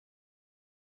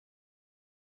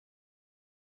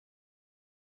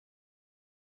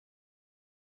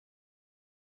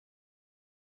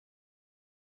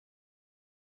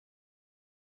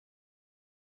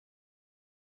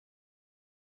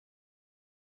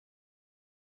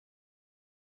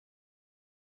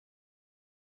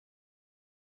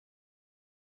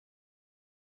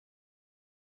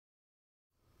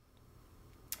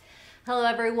Hello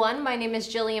everyone, my name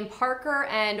is Jillian Parker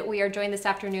and we are joined this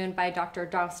afternoon by Dr.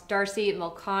 Marcy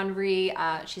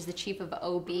Mulconry. She's the Chief of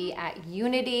OB at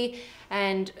Unity,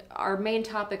 and our main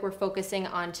topic we're focusing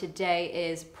on today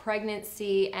is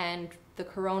pregnancy and the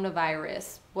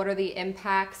coronavirus. What are the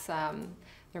impacts?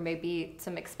 There may be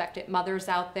some expectant mothers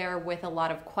out there with a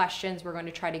lot of questions. We're going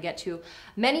to try to get to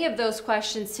many of those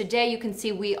questions today. You can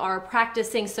see we are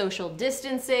practicing social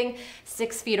distancing,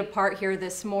 6 feet apart here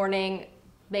this morning.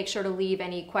 Make sure to leave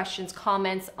any questions,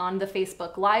 comments on the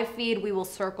Facebook Live feed. We will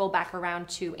circle back around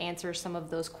to answer some of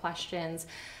those questions.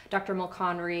 Dr.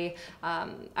 Mulconry,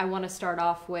 I want to start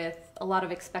off with a lot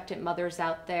of expectant mothers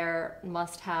out there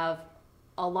must have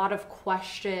a lot of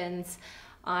questions.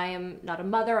 I am not a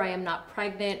mother, I am not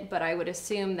pregnant, but I would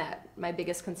assume that my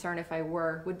biggest concern, if I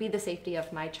were, would be the safety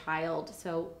of my child.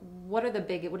 So what is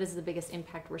the biggest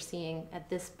impact we're seeing at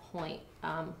this point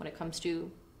when it comes to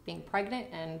being pregnant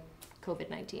and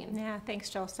COVID-19? Yeah, thanks,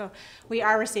 Jill. So we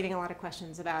are receiving a lot of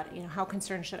questions about, how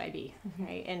concerned should I be,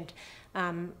 right?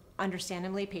 And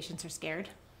understandably, patients are scared.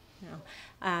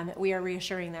 We are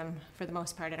reassuring them for the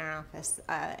most part in our office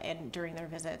and during their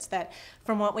visits that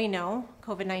from what we know,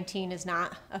 COVID-19 is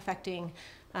not affecting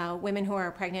women who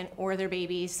are pregnant or their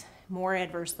babies more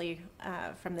adversely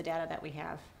from the data that we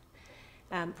have.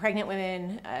 Pregnant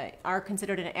women are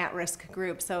considered an at-risk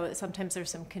group, so sometimes there's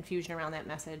some confusion around that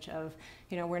message of,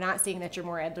 we're not seeing that you're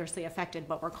more adversely affected,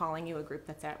 but we're calling you a group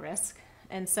that's at risk.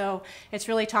 And so it's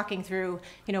really talking through,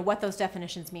 what those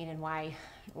definitions mean and why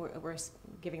we're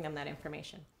giving them that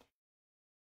information.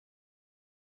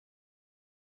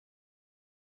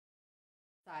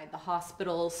 The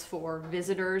hospitals for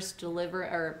visitors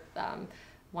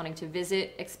wanting to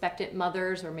visit expectant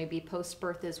mothers or maybe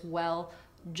post-birth as well.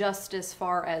 Just as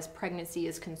far as pregnancy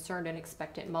is concerned and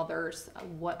expectant mothers,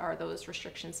 what are those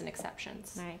restrictions and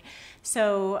exceptions? Right.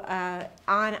 So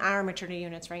on our maternity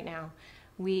units right now,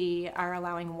 we are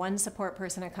allowing one support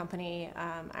person accompany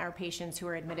our patients who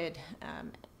are admitted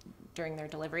during their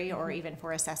delivery or even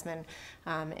for assessment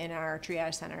in our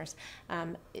triage centers.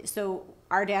 So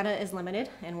our data is limited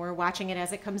and we're watching it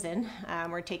as it comes in.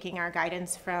 We're taking our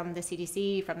guidance from the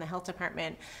CDC, from the health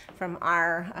department, from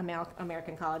our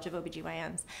American College of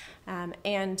OBGYNs.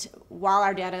 And while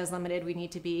our data is limited, we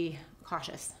need to be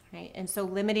cautious, right? And so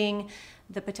limiting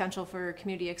the potential for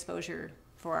community exposure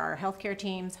for our healthcare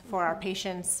teams, for our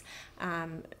patients,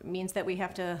 means that we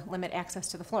have to limit access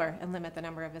to the floor and limit the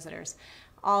number of visitors.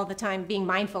 All the time being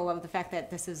mindful of the fact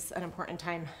that this is an important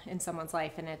time in someone's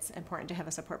life and it's important to have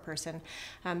a support person.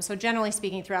 So generally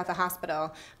speaking, throughout the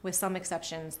hospital, with some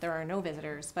exceptions, there are no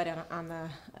visitors, but on the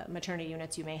maternity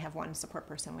units, you may have one support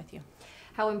person with you.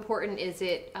 How important is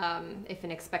it if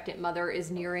an expectant mother is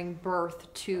nearing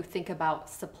birth to think about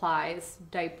supplies,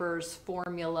 diapers,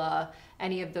 formula,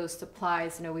 any of those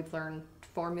supplies? We've learned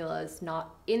formula is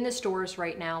not in the stores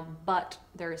right now, but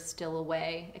there is still a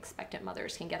way expectant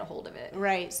mothers can get a hold of it.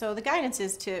 Right. So the guidance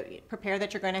is to prepare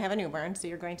that you're going to have a newborn. So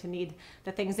you're going to need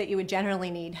the things that you would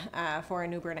generally need for a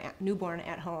newborn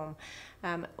at home.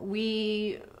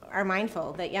 We are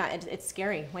mindful that, it's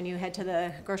scary when you head to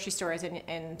the grocery stores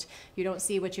and you don't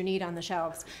see what you need on the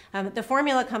shelves. The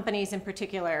formula companies in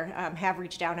particular have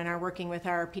reached out and are working with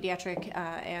our pediatric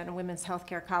and women's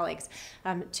healthcare colleagues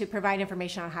to provide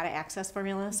information on how to access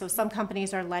formula. So some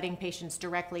companies are letting patients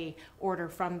directly order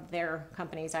from their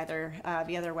companies, either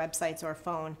via their websites or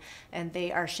phone, and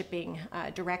they are shipping,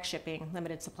 direct shipping,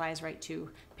 limited supplies right to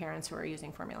parents who are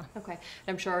using formula. Okay.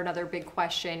 I'm sure another big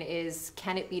question is,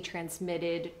 can it be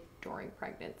transmitted during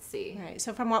pregnancy? Right.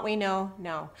 So from what we know,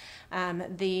 no.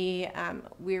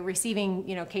 We're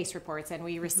receiving, case reports, and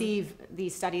we receive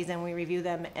these studies and we review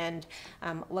them and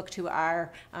look to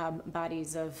our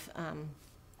bodies of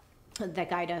that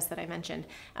guide us that I mentioned,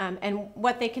 and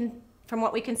from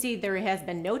what we can see, there has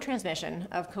been no transmission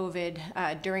of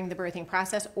COVID during the birthing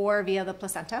process or via the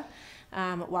placenta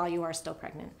while you are still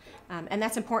pregnant. And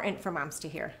that's important for moms to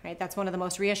hear, right? That's one of the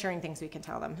most reassuring things we can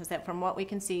tell them, is that from what we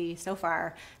can see so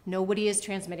far, nobody is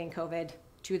transmitting COVID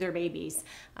to their babies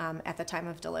at the time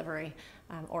of delivery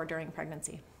or during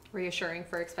pregnancy. Reassuring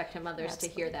for expectant mothers to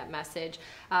hear that message.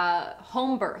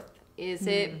 Home birth. Is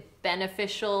it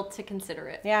beneficial to consider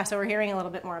it? Yeah, so we're hearing a little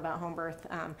bit more about home birth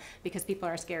because people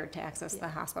are scared to access the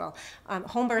hospital.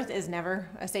 Home birth is never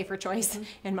a safer choice,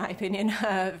 in my opinion,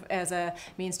 as a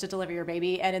means to deliver your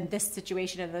baby. And in this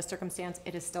situation, in this circumstance,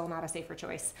 it is still not a safer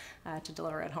choice to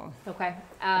deliver at home. Okay.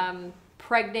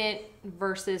 Pregnant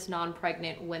versus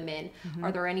non-pregnant women.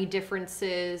 Are there any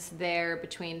differences there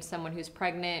between someone who's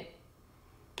pregnant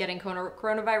getting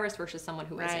coronavirus versus someone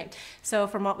who Right. isn't. So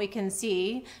from what we can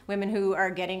see, women who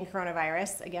are getting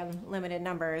coronavirus, again, limited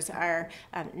numbers, are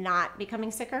not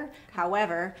becoming sicker.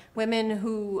 However, women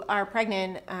who are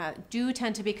pregnant do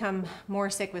tend to become more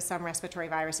sick with some respiratory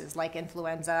viruses like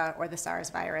influenza or the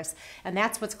SARS virus. And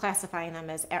that's what's classifying them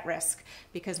as at risk,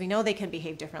 because we know they can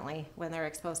behave differently when they're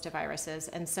exposed to viruses.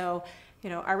 And so,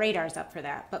 our radar's up for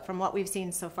that. But from what we've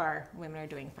seen so far, women are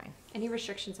doing fine. Any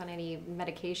restrictions on any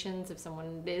medications if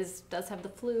someone does have the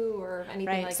flu or anything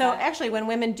Right. like So that? actually, when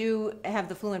women do have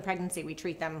the flu in pregnancy, we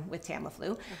treat them with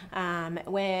Tamiflu.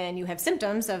 When you have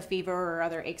symptoms of fever or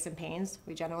other aches and pains,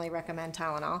 we generally recommend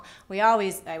Tylenol.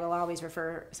 I will always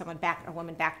refer a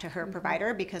woman back to her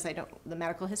provider, because the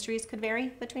medical histories could vary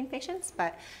between patients.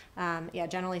 But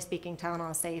generally speaking, Tylenol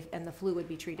is safe, and the flu would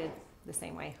be treated the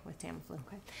same way with Tamiflu.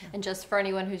 Okay. And just for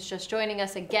anyone who's just joining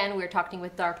us, again, we're talking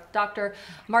with Dr.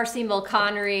 Marcy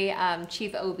Mulconry,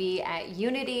 Chief OB at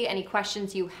Unity. Any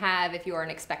questions you have, if you are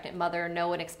an expectant mother,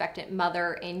 know an expectant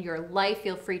mother in your life,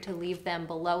 feel free to leave them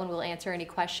below, and we'll answer any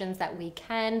questions that we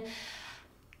can.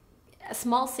 A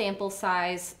small sample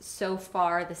size so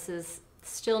far. This is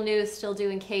still new, still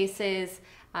doing cases.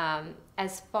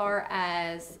 As far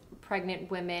as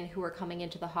pregnant women who are coming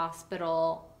into the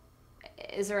hospital,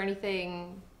 is there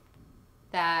anything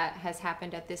that has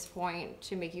happened at this point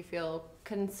to make you feel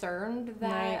concerned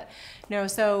that? Right. No,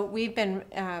 so we've been,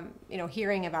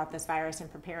 hearing about this virus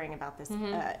and preparing about this,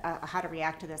 how to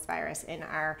react to this virus in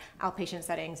our outpatient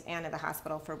settings and at the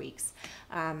hospital for weeks.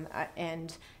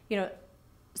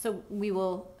 So we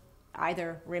will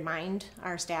either remind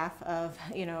our staff of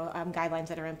guidelines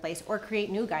that are in place, or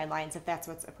create new guidelines if that's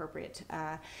what's appropriate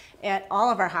at all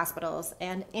of our hospitals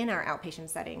and in our outpatient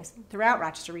settings throughout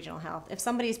Rochester Regional Health. If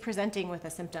somebody's presenting with a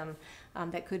symptom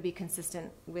that could be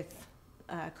consistent with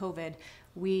COVID,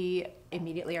 we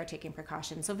immediately are taking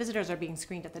precautions. So visitors are being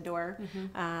screened at the door,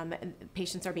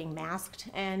 patients are being masked,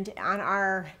 and on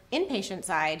our inpatient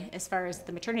side, as far as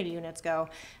the maternity units go,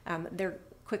 they're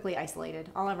quickly isolated.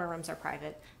 All of our rooms are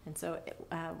private, and so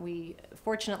we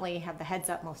fortunately have the heads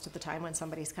up most of the time when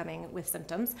somebody's coming with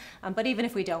symptoms. But even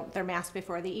if we don't, they're masked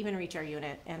before they even reach our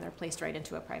unit, and they're placed right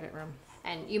into a private room.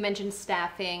 And you mentioned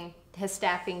staffing. Has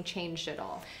staffing changed at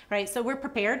all? Right, so we're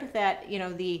prepared that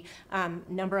the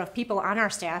number of people on our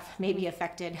staff may be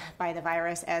affected by the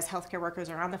virus, as healthcare workers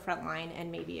are on the front line and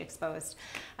may be exposed.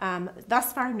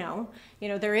 Thus far, no.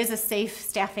 There is a safe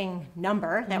staffing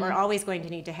number that we're always going to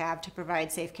need to have to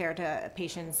provide safe care to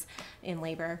patients in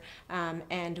labor,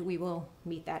 and we will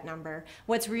meet that number.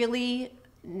 What's really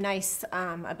nice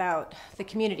about the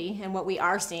community, and what we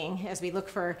are seeing as we look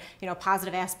for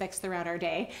positive aspects throughout our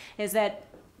day, is that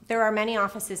there are many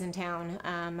offices in town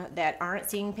that aren't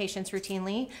seeing patients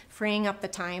routinely, freeing up the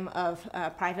time of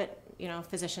private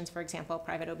physicians, for example,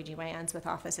 private OBGYNs with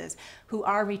offices, who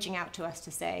are reaching out to us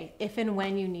to say, if and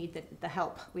when you need the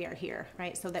help, we are here,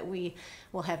 right? So that we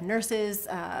will have nurses,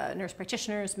 nurse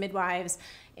practitioners, midwives,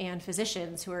 and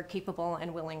physicians who are capable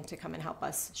and willing to come and help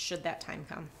us should that time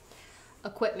come.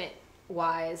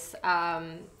 Equipment-wise,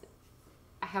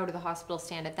 how do the hospitals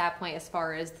stand at that point as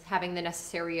far as having the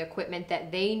necessary equipment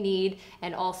that they need,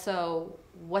 and also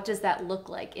what does that look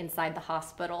like inside the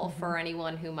hospital for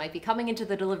anyone who might be coming into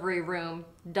the delivery room,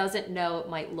 doesn't know, it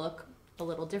might look a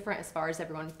little different as far as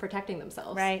everyone protecting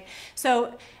themselves? Right.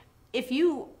 So if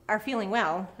you are feeling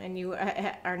well and you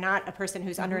are not a person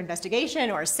who's under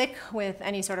investigation or sick with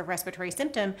any sort of respiratory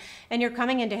symptom, and you're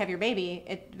coming in to have your baby,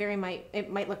 it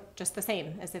might look just the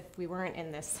same as if we weren't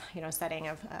in this setting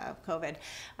of COVID.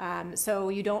 So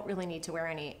you don't really need to wear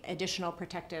any additional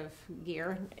protective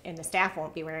gear, and the staff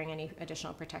won't be wearing any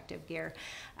additional protective gear.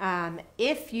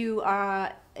 If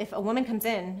a woman comes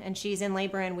in and she's in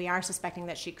labor and we are suspecting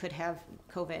that she could have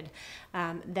COVID,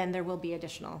 then there will be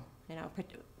additional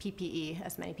PPE,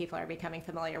 as many people are becoming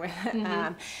familiar with.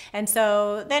 And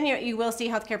so then you will see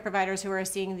healthcare providers who are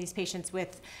seeing these patients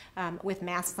with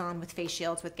masks on, with face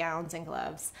shields, with gowns and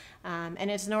gloves. And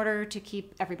it's in order to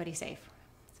keep everybody safe.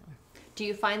 So. Do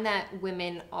you find that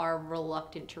women are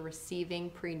reluctant to receiving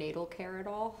prenatal care at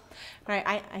all? Right,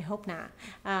 I hope not.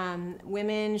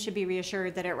 Women should be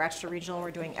reassured that at Rochester Regional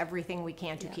we're doing everything we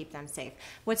can to keep them safe.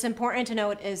 What's important to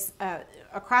note is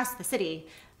across the city,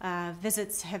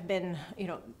 visits have been,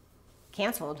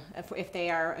 canceled if they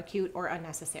are acute or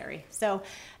unnecessary. So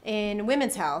in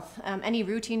women's health, any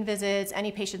routine visits,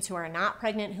 any patients who are not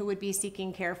pregnant who would be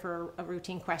seeking care for a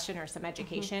routine question or some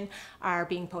education are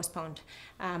being postponed.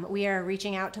 We are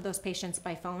reaching out to those patients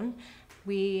by phone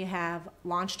We have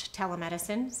launched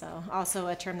telemedicine, so also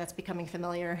a term that's becoming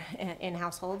familiar in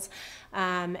households,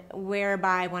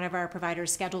 whereby one of our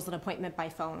providers schedules an appointment by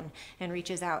phone and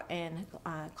reaches out and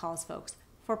calls folks.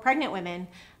 For pregnant women,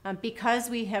 because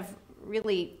we have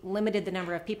really limited the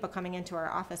number of people coming into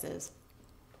our offices,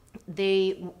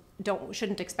 they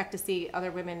shouldn't expect to see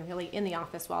other women really in the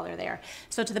office while they're there.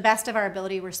 So to the best of our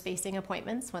ability, we're spacing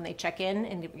appointments. When they check in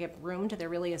and get roomed, there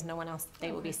really is no one else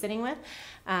they will be sitting with.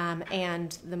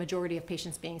 And the majority of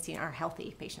patients being seen are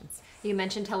healthy patients. You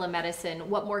mentioned telemedicine.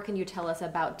 What more can you tell us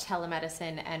about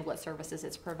telemedicine and what services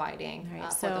it's providing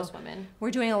for those women?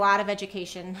 We're doing a lot of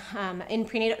education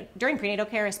during prenatal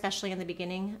care, especially in the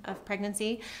beginning of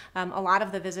pregnancy. A lot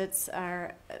of the visits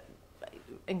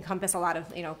encompass a lot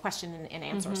of question and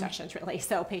answer sessions, really.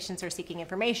 So patients are seeking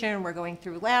information, we're going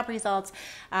through lab results,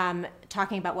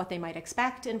 talking about what they might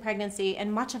expect in pregnancy,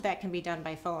 and much of that can be done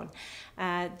by phone.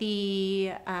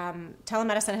 The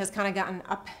telemedicine has kind of gotten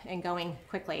up and going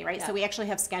quickly, right? Yeah. So we actually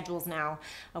have schedules now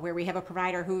where we have a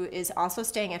provider who is also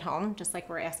staying at home, just like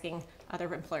we're asking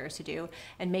other employers to do,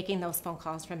 and making those phone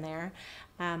calls from there.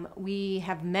 We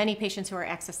have many patients who are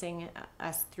accessing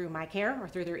us through MyCare or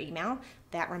through their email.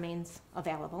 That remains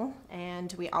available,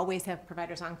 and we always have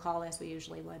providers on call as we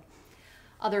usually would.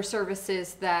 Other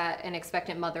services that an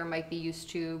expectant mother might be used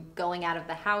to going out of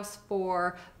the house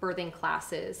for, birthing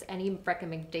classes, any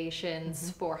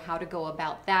recommendations for how to go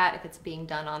about that if it's being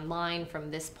done online from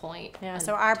this point? Yeah,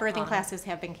 so our birthing classes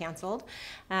have been canceled,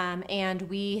 and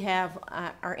we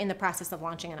are in the process of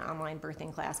launching an online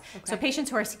birthing class. Okay. So patients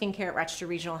who are seeking care at Rochester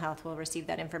Regional Health will receive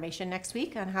that information next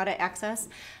week on how to access.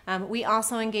 We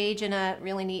also engage in a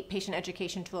really neat patient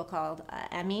education tool called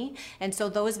Emmy, and so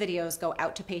those videos go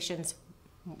out to patients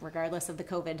regardless of the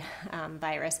COVID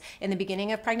virus in the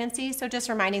beginning of pregnancy. So just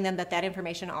reminding them that that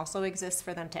information also exists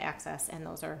for them to access, and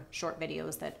those are short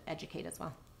videos that educate as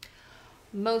well.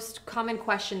 Most common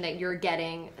question that you're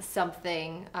getting,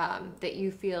 something that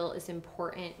you feel is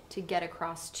important to get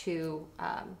across to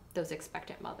those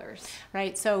expectant mothers.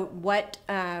 Right. So what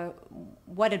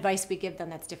advice we give them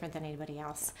that's different than anybody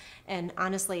else. And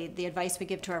honestly, the advice we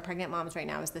give to our pregnant moms right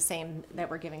now is the same that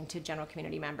we're giving to general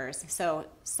community members. So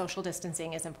social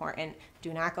distancing is important.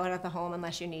 Do not go out of the home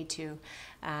unless you need to.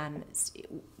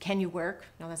 Can you work?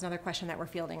 No, that's another question that we're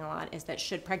fielding a lot, is that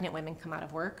should pregnant women come out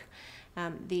of work?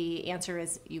 The answer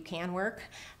is you can work.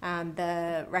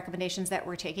 The recommendations that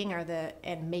we're taking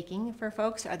and making for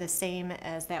folks are the same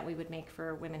as that we would make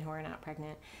for women who are not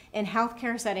pregnant. In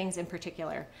healthcare settings in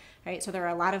particular, right? So there are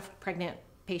a lot of pregnant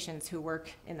patients who work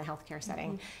in the healthcare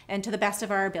setting. And to the best of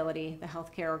our ability, the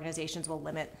healthcare organizations will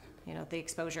limit the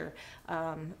exposure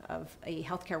of a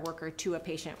healthcare worker to a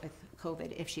patient with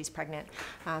COVID if she's pregnant.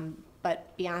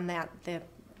 But beyond that,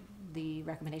 the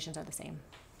recommendations are the same.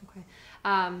 Okay.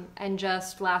 And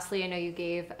just lastly, I know you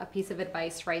gave a piece of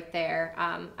advice right there.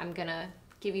 I'm going to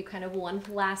give you kind of one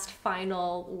last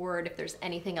final word if there's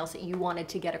anything else that you wanted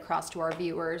to get across to our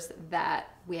viewers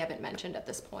that we haven't mentioned at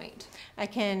this point. I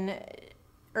can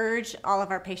urge all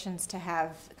of our patients to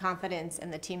have confidence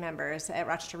in the team members at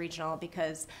Rochester Regional,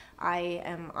 because I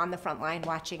am on the front line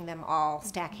watching them all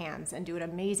stack hands and do an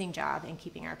amazing job in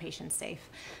keeping our patients safe.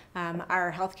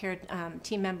 Our healthcare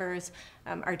team members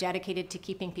are dedicated to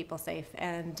keeping people safe,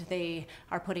 and they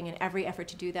are putting in every effort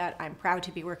to do that. I'm proud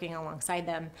to be working alongside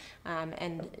them,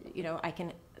 and I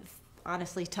can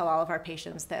honestly tell all of our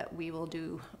patients that we will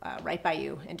do right by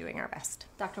you in doing our best.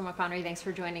 Dr. Mulconry, thanks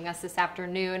for joining us this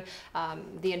afternoon.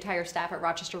 The entire staff at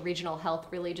Rochester Regional Health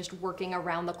really just working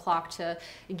around the clock to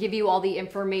give you all the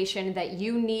information that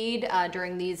you need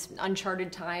during these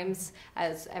uncharted times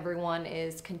as everyone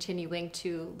is continuing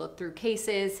to look through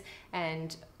cases.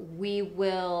 And we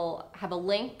will have a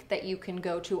link that you can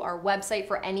go to our website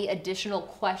for any additional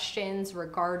questions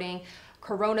regarding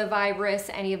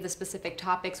coronavirus, any of the specific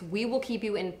topics. We will keep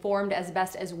you informed as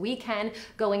best as we can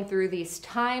going through these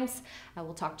times.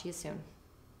 We'll talk to you soon.